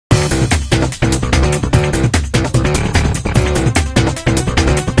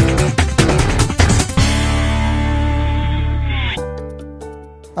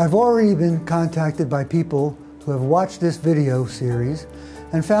I've already been contacted by people who have watched this video series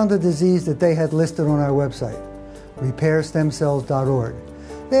and found a disease that they had listed on our website, repairstemcells.org.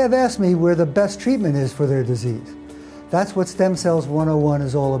 They have asked me where the best treatment is for their disease. That's what Stem Cells 101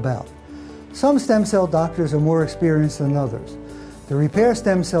 is all about. Some stem cell doctors are more experienced than others. The Repair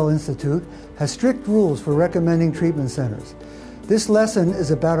Stem Cell Institute has strict rules for recommending treatment centers. This lesson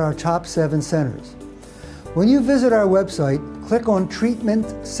is about our top 7 centers. When you visit our website, click on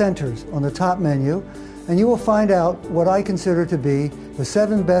Treatment Centers on the top menu, and you will find out what I consider to be the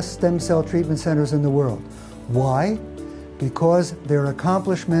 7 best stem cell treatment centers in the world. Why? Because their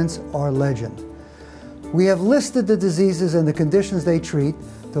accomplishments are legend. We have listed the diseases and the conditions they treat,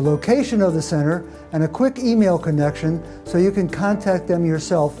 the location of the center, and a quick email connection so you can contact them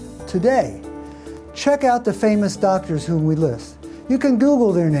yourself today. Check out the famous doctors whom we list. You can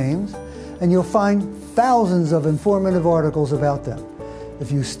Google their names and you'll find thousands of informative articles about them.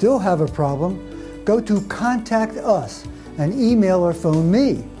 If you still have a problem, go to Contact Us and email or phone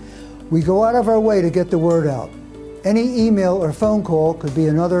me. We go out of our way to get the word out. Any email or phone call could be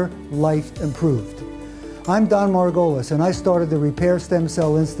another life improved. I'm Don Margolis, and I started the Repair Stem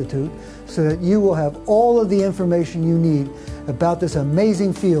Cell Institute so that you will have all of the information you need about this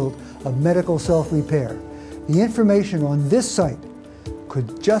amazing field of medical self-repair. The information on this site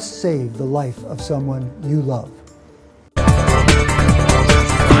could just save the life of someone you love.